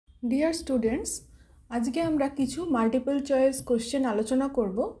Dear students, আজকে আমরা কিছু মাল্টিপল চয়েস কোশ্চেন আলোচনা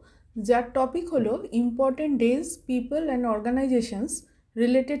করব, যার টপিক হলো important days, people and organisations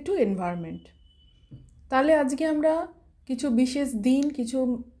related to environment. তাহলে আজকে আমরা কিছু বিশেষ দিন, কিছু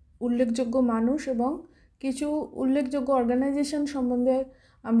উল্লেখযোগ্য মানুষ এবং কিছু উল্লেখযোগ্য অর্গানাইজেশন সম্বন্ধে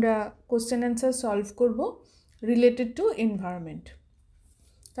আমরা কোশ্চেন অ্যান্সার সলভ করব রিলেটেড টু এনভায়রনমেন্ট।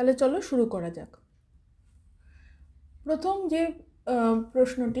 তাহলে চলো শুরু করা যাক। প্রথম যে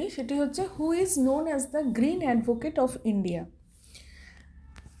প্রশ্নটি সেটি হচ্ছে, who is known as the green advocate of India?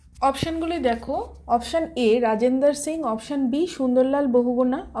 অপশানগুলি দেখো। Option A Rajendra Singh, option B Sundarlal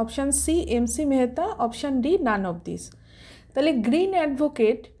Bahuguna, option C MC Mehta, option D none of this. তাহলে গ্রিন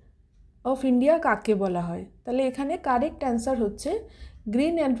অ্যাডভোকেট অফ ইন্ডিয়া কাকে বলা হয়? তাহলে এখানে কারেক্ট অ্যান্সার হচ্ছে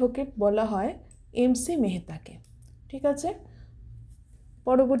গ্রিন অ্যাডভোকেট বলা হয় MC মেহতাকে। ঠিক আছে,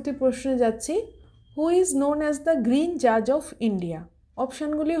 পরবর্তী প্রশ্নে যাচ্ছি। Who is known as the green জাজ অফ ইন্ডিয়া?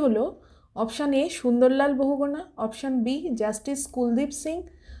 অপশানগুলি হলো option A Sundarlal Bahuguna, option B justice Kuldeep Singh,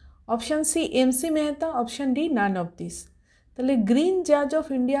 option C MC Mehta, option D none of this. তাহলে গ্রিন জাজ অফ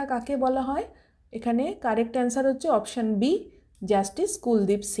ইন্ডিয়া কাকে বলা হয়? এখানে কারেক্ট অ্যান্সার হচ্ছে option B justice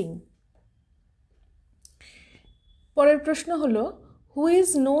Kuldeep Singh. পরের প্রশ্ন হলো, who is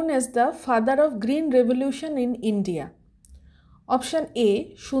known as the father of green revolution in India? Option A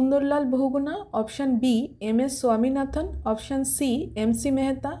Sundarlal Bahuguna, option B MS Swaminathan, option C MC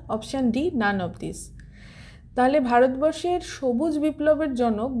Mehta, option D none of this. তাহলে ভারতবর্ষের সবুজ বিপ্লবের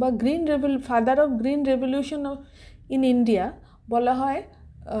জনক বা father of green revolution in India বলা হয়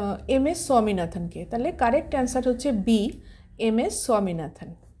MS স্বামীনাথনকে। তাহলে correct answer হচ্ছে বি MS স্বামীনাথন।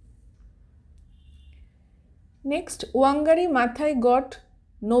 নেক্সট, ওয়াঙ্গারি মাথাই goat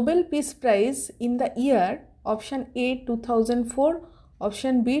Nobel peace prize in the year? Option A 2004,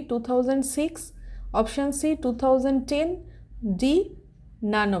 option B 2006, option C 2010, D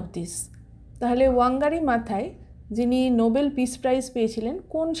none of this. তাহলে ওয়াঙ্গারি মাথাই যিনি নোবেল পিস প্রাইজ পেয়েছিলেন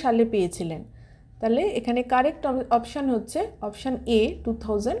কোন সালে পেয়েছিলেন? তাহলে এখানে কারেক্ট অপশান হচ্ছে অপশান এ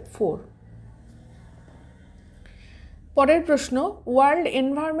 2004। পরের প্রশ্ন, world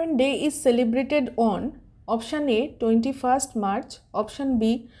environment day is celebrated on? Option A 21 March, option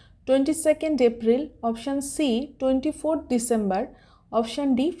B 22 April, option C 24 December, option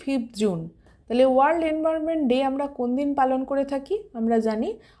D 5 June. তাহলে ওয়ার্ল্ড এনভায়রনমেন্ট ডে আমরা কোন দিন পালন করে থাকি? আমরা জানি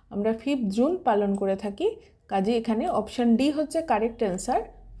আমরা 5 জুন পালন করে থাকি, কাজে এখানে অপশান ডি হচ্ছে কারেক্ট অ্যান্সার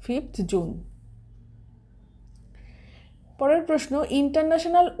 5 জুন। পরের প্রশ্ন,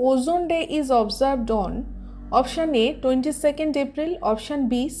 international ozone day is observed on? Option A 22 April, option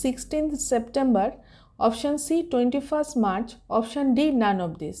B 16 September, option C 21 March, option D none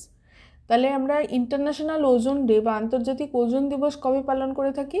of this. তাহলে আমরা ইন্টারন্যাশনাল ওজোন ডে বা আন্তর্জাতিক ওজোন দিবস কবে পালন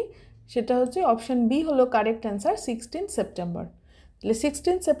করে থাকি? সেটা হচ্ছে অপশান বি হলো কারেক্ট অ্যান্সার 16 সেপ্টেম্বর। তাহলে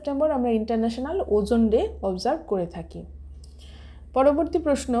 16 সেপ্টেম্বর আমরা ইন্টারন্যাশনাল ওজোন ডে অবজার্ভ করে থাকি। পরবর্তী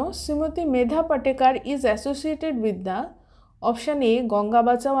প্রশ্ন, শ্রীমতী মেধা Patekar is associated with the? Option A Ganga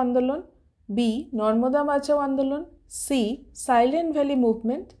বাঁচাও আন্দোলন, বি নর্মদা বাঁচাও আন্দোলন, C silent valley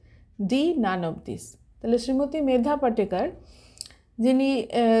movement, D none of this. তাহলে শ্রীমতী মেধা পাটেকার যিনি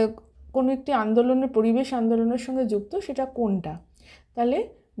কোনো একটি আন্দোলনের, পরিবেশ আন্দোলনের সঙ্গে যুক্ত, সেটা কোনটা? তাহলে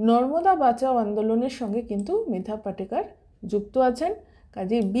নর্মদা বাঁচাও আন্দোলনের সঙ্গে কিন্তু মেধা পাটেকার যুক্ত আছেন,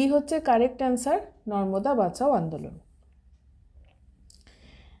 কাজে বি হচ্ছে কারেক্ট অ্যান্সার, নর্মদা বাঁচাও আন্দোলন।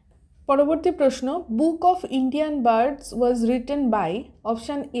 পরবর্তী প্রশ্ন, book of Indian birds was written by?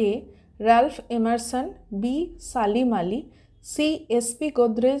 Option A Ralph Emerson, B Salim Ali, C SP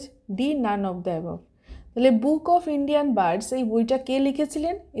Godrej, D none of the above. তাহলে বুক অফ ইন্ডিয়ান বার্ডস এই বইটা কে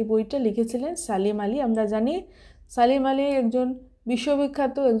লিখেছিলেন? এই বইটা লিখেছিলেন সালিম আলী। আমরা জানি সালিম আলী একজন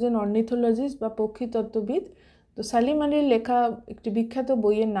বিশ্ববিখ্যাত একজন অর্নিথোলজিস্ট বা পক্ষীতত্ত্ববিদ। তো সালিম আলীর লেখা একটি বিখ্যাত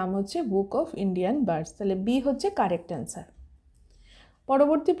বইয়ের নাম হচ্ছে বুক অফ ইন্ডিয়ান বার্ডস। তাহলে বি হচ্ছে কারেক্ট অ্যান্সার।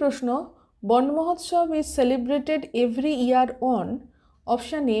 পরবর্তী প্রশ্ন, বন মহোৎসব is celebrated every year on?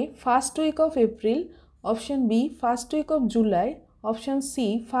 Option A first week of April, option B first week of July, option C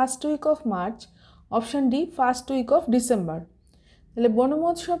first week of March, option D first week of December. তাহলে বন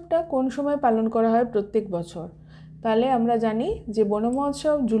মহোৎসবটা কোন সময় পালন করা হয় প্রত্যেক বছর? তাহলে আমরা জানি যে বন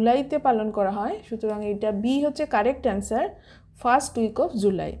মহোৎসব জুলাইতে পালন করা হয়, সুতরাং এটা বি হচ্ছে correct answer, first week of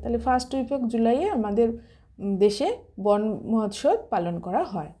July. তাহলে ফার্স্ট উইক অফ জুলাইয়ে আমাদের দেশে বন মহোৎসব পালন করা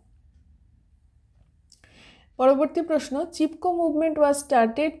হয়। পরবর্তী প্রশ্ন, Chipko movement was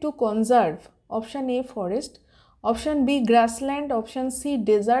started to conserve? Option a forest, option B grassland, option C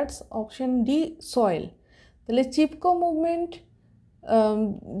deserts, option D soil. তাহলে চিপকো মুভমেন্ট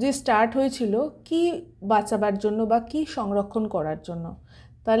যে স্টার্ট হয়েছিল কি বাঁচাবার জন্য বা কি সংরক্ষণ করার জন্য?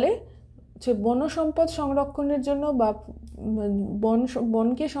 তাহলে হচ্ছে বন সম্পদ সংরক্ষণের জন্য বা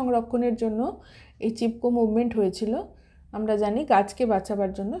বনকে সংরক্ষণের জন্য এই চিপকো মুভমেন্ট হয়েছিল। আমরা জানি গাছকে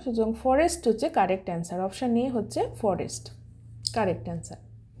বাঁচাবার জন্য, সুতরাং ফরেস্ট হচ্ছে কারেক্ট অ্যান্সার। অপশান এ হচ্ছে ফরেস্ট কারেক্ট অ্যান্সার।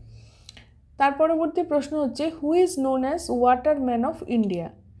 তার পরবর্তী প্রশ্ন হচ্ছে who is known as waterman of India?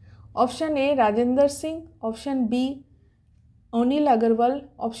 Option A Rajender Singh, option B Anil Agarwal,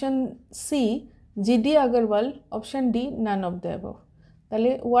 option C GD Agarwal, option D none of the above.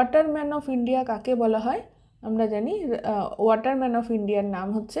 তাহলে ওয়াটারম্যান অফ ইন্ডিয়া কাকে বলা হয়? আমরা জানি ওয়াটারম্যান অফ ইন্ডিয়ার নাম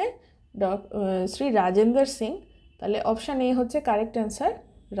হচ্ছে শ্রী রাজেন্দর সিং। তাহলে অপশান এ হচ্ছে কারেক্ট অ্যান্সার,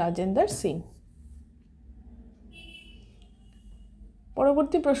 রাজেন্দর সিং।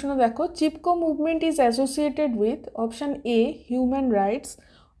 পরবর্তী প্রশ্ন দেখো, Chipko movement is associated with option a human rights,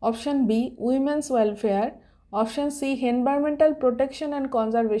 option B women's welfare, option C environmental protection and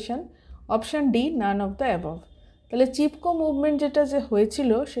conservation, option D none of the above. তাহলে চিপকো মুভমেন্ট যেটা যে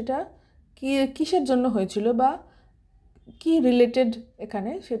হয়েছিল সেটা কিসের জন্য হয়েছিল বা কি রিলেটেড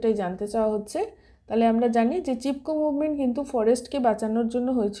এখানে সেটাই জানতে চাওয়া হচ্ছে। তাহলে আমরা জানি যে চিপকো মুভমেন্ট কিন্তু ফরেস্টকে বাঁচানোর জন্য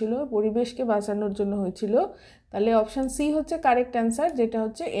হয়েছিল, পরিবেশকে বাঁচানোর জন্য হয়েছিল। তাহলে অপশান সি হচ্ছে কারেক্ট অ্যান্সার, যেটা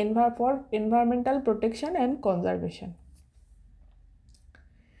হচ্ছে for environmental protection and conservation.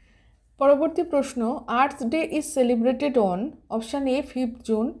 পরবর্তী প্রশ্ন, earth day is celebrated on option A 5th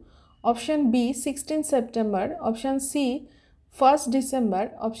June, option B 16th September, option C 1st December,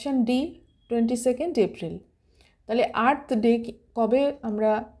 option D 22nd April. তাহলে আর্থ ডে কবে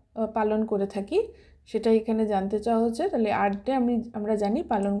আমরা পালন করে থাকি সেটা এখানে জানতে চাওয়া হচ্ছে। তাহলে আর্থ ডে আমরা জানি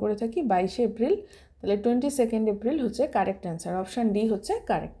পালন করে থাকি 22শে এপ্রিল। তাহলে 22nd এপ্রিল হচ্ছে কারেক্ট অ্যান্সার, অপশান ডি হচ্ছে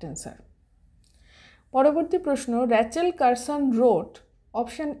কারেক্ট অ্যান্সার। পরবর্তী প্রশ্ন, Rachel Carson রোট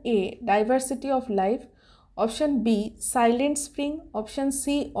option A diversity of life, option be silent spring, option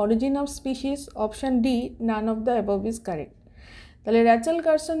C origin of species, option D none of the above is correct. তাহলে Rachel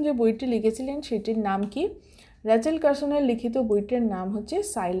Carson যে বইটি লিখেছিলেন সেটির নাম কি? র্যাচেল কারসনের লিখিত বইটির নাম হচ্ছে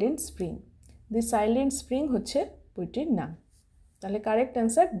সাইলেন্ট স্প্রিং। দি সাইলেন্ট স্প্রিং হচ্ছে বইটির নাম। তাহলে কারেক্ট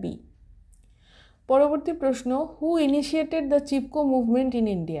অ্যান্সার বি। পরবর্তী প্রশ্ন, হু initiated the Chipko movement in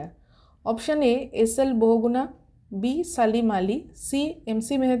India? Option A এস.এল. Bahuguna, B Salim Ali, C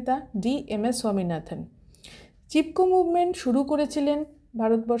এম.সি. Mehta, D M S. Swaminathan. Chipko movement শুরু করেছিলেন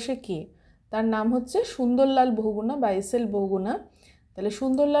ভারতবর্ষে কে? তার নাম হচ্ছে সুন্দরলাল বহুগুণা বা এস.এল. বহুগুণা। তাহলে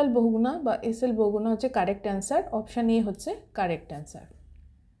সুন্দরলাল বহুগুণা বা এস.এল. বহুগুণা হচ্ছে কারেক্ট অ্যান্সার, অপশান এ হচ্ছে কারেক্ট অ্যান্সার।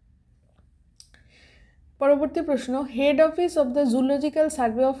 পরবর্তী প্রশ্ন, head office of the zoological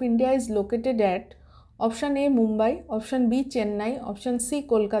survey of India is located at option A Mumbai, option B Chennai, option C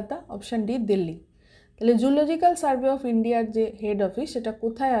Kolkata, option D Delhi. তাহলে জুলজিক্যাল সার্ভে অফ ইন্ডিয়ার যে হেড অফিস সেটা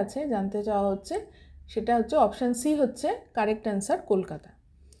কোথায় আছে জানতে চাওয়া হচ্ছে। সেটা হচ্ছে অপশান সি হচ্ছে কারেক্ট অ্যান্সার, কলকাতা।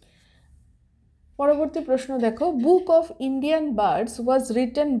 পরবর্তী প্রশ্ন দেখো, book of Indian birds was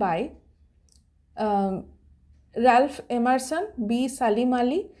written by Ralph Emerson, B Salim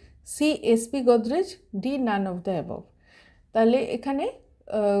Ali, C SP. Godrej, D none of the above. তাহলে এখানে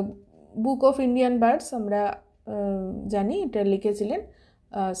বুক অফ ইন্ডিয়ান বার্ডস আমরা জানি এটা লিখেছিলেন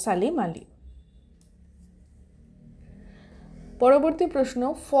সালিম আলী। পরবর্তী প্রশ্ন,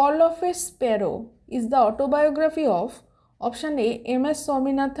 fall of A Sparrow is the autobiography of option A M S.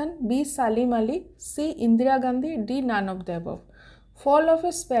 Swaminathan, B Salim Ali, C Indira Gandhi, D none of the above. Fall of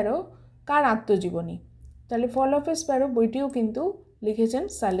A Sparrow কার আত্মজীবনী? তাহলে ফল অফ এ স্প্যারো বইটিও কিন্তু লিখেছেন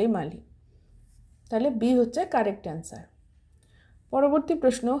সালিম আলী। তাহলে বি হচ্ছে কারেক্ট অ্যান্সার। পরবর্তী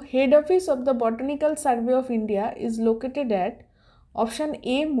প্রশ্ন, head office of the botanical survey of India is located at option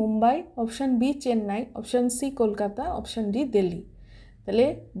A Mumbai, option B Chennai, option C Kolkata, option D Delhi. তাহলে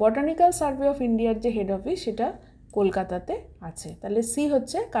botanical survey of ইন্ডিয়ার যে হেড অফিস সেটা কলকাতাতে আছে। তাহলে সি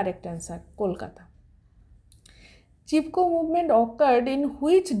হচ্ছে correct answer, Kolkata. Chipko movement occurred in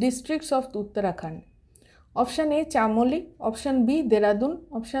which districts of Uttarakhand? Option A Chamoli, option B Dehradun,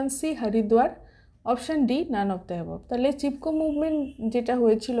 option C Haridwar, option D none of the above. তাহলে Chipko movement যেটা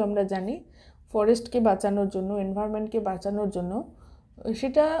হয়েছিল আমরা জানি ফরেস্টকে বাঁচানোর জন্য, এনভায়রনমেন্টকে বাঁচানোর জন্য,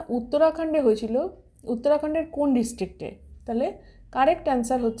 সেটা উত্তরাখণ্ডে হয়েছিল। উত্তরাখণ্ডের কোন ডিস্ট্রিক্টে? তাহলে কারেক্ট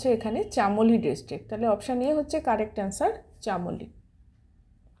অ্যান্সার হচ্ছে এখানে চামোলি ডিস্ট্রিক্ট। তাহলে অপশান এ হচ্ছে correct answer, Chamoli.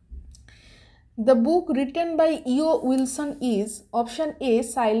 The book written by E.O. Wilson is option A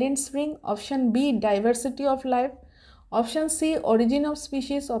Silent Spring, option B Diversity of Life, option C Origin of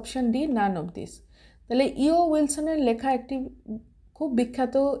Species, option D none of this. তাহলে E.O. উইলসনের লেখা একটি খুব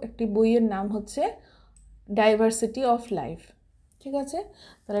বিখ্যাত একটি বইয়ের নাম হচ্ছে ডাইভার্সিটি অফ লাইফ। ঠিক আছে,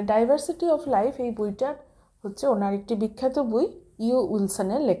 তাহলে ডাইভার্সিটি অফ লাইফ এই বইটা হচ্ছে ওনার একটি বিখ্যাত বই, E.O.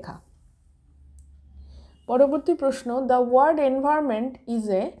 উইলসনের লেখা। পরবর্তী প্রশ্ন, the word environment is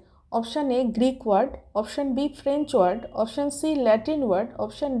A option A Greek word, option B French word, option C Latin word,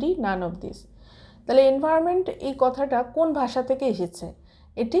 option D none of this. তাহলে এনভায়রনমেন্ট এই কথাটা কোন ভাষা থেকে এসেছে?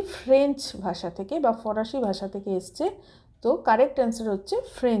 এটি ফ্রেঞ্চ ভাষা থেকে বা ফরাসি ভাষা থেকে এসছে। তো কারেক্ট অ্যান্সার হচ্ছে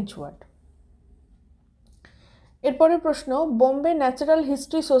ফ্রেঞ্চ ওয়ার্ড। এরপরে প্রশ্ন, Bombay natural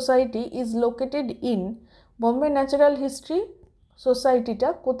history society is located in, Bombay natural history সোসাইটিটা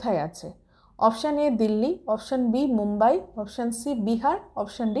কোথায় আছে? Option A Delhi, option B Mumbai, option C Bihar,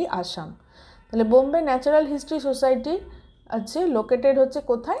 option D Assam. তাহলে বোম্বে ন্যাচারাল হিস্ট্রি সোসাইটি আছে লোকেটেড হচ্ছে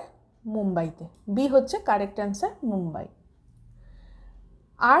কোথায়? মুম্বাইতে। বি হচ্ছে correct answer, Mumbai.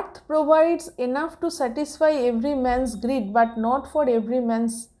 Earth provides enough to satisfy every man's grid but not for every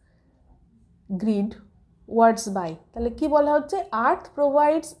man's grid words by. তাহলে কি বলা হচ্ছে? আর্থ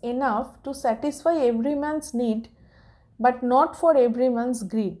provides enough to satisfy every man's need but not for every man's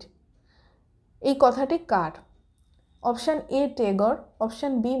grid. এই কথাটি কার? Option A Tagore,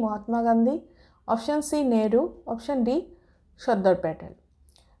 option B Mahatma Gandhi, option C Nehru, option D Sardar Patel.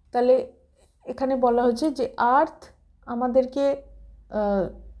 তাহলে এখানে বলা হচ্ছে যে আর্থ আমাদেরকে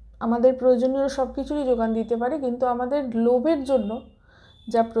আমাদের প্রয়োজনীয় সব কিছুরই যোগান দিতে পারে, কিন্তু আমাদের লোভের জন্য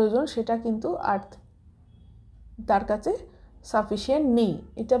যা প্রয়োজন সেটা কিন্তু আর্থ তার কাছে সাফিসিয়েন্ট নেই।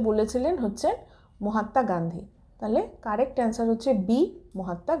 এটা বলেছিলেন হচ্ছেন মহাত্মা গান্ধী। তাহলে কারেক্ট অ্যান্সার হচ্ছে B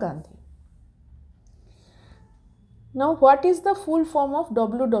Mahatma Gandhi. Now what is the full form of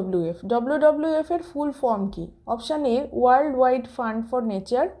WWF? WWF এর ফুল ফর্ম কি? Option a world wide fund for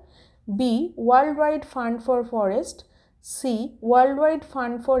nature, B world wide fund for forest, C world wide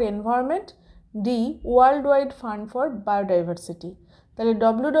fund for environment, D world wide fund for biodiversity. তাহলে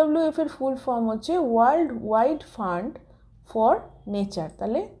WWF এর full form হচ্ছে world wide fund for nature.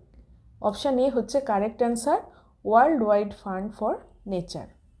 তাহলে option A হচ্ছে correct answer, world wide fund for nature.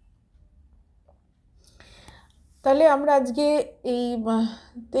 তাহলে আমরা আজকে এই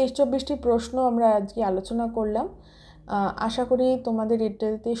 23-24টি প্রশ্ন আমরা আজকে আলোচনা করলাম। আশা করি তোমাদের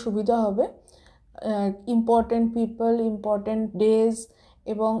এটাতে সুবিধা হবে। ইম্পর্টেন্ট পিপল, ইম্পর্টেন্ট ডেজ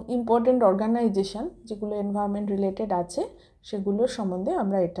এবং ইম্পর্টেন্ট অর্গানাইজেশন যেগুলো এনভায়রনমেন্ট রিলেটেড আছে সেগুলোর সম্বন্ধে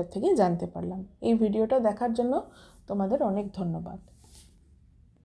আমরা এটার থেকে জানতে পারলাম। এই ভিডিওটা দেখার জন্য তোমাদের অনেক ধন্যবাদ।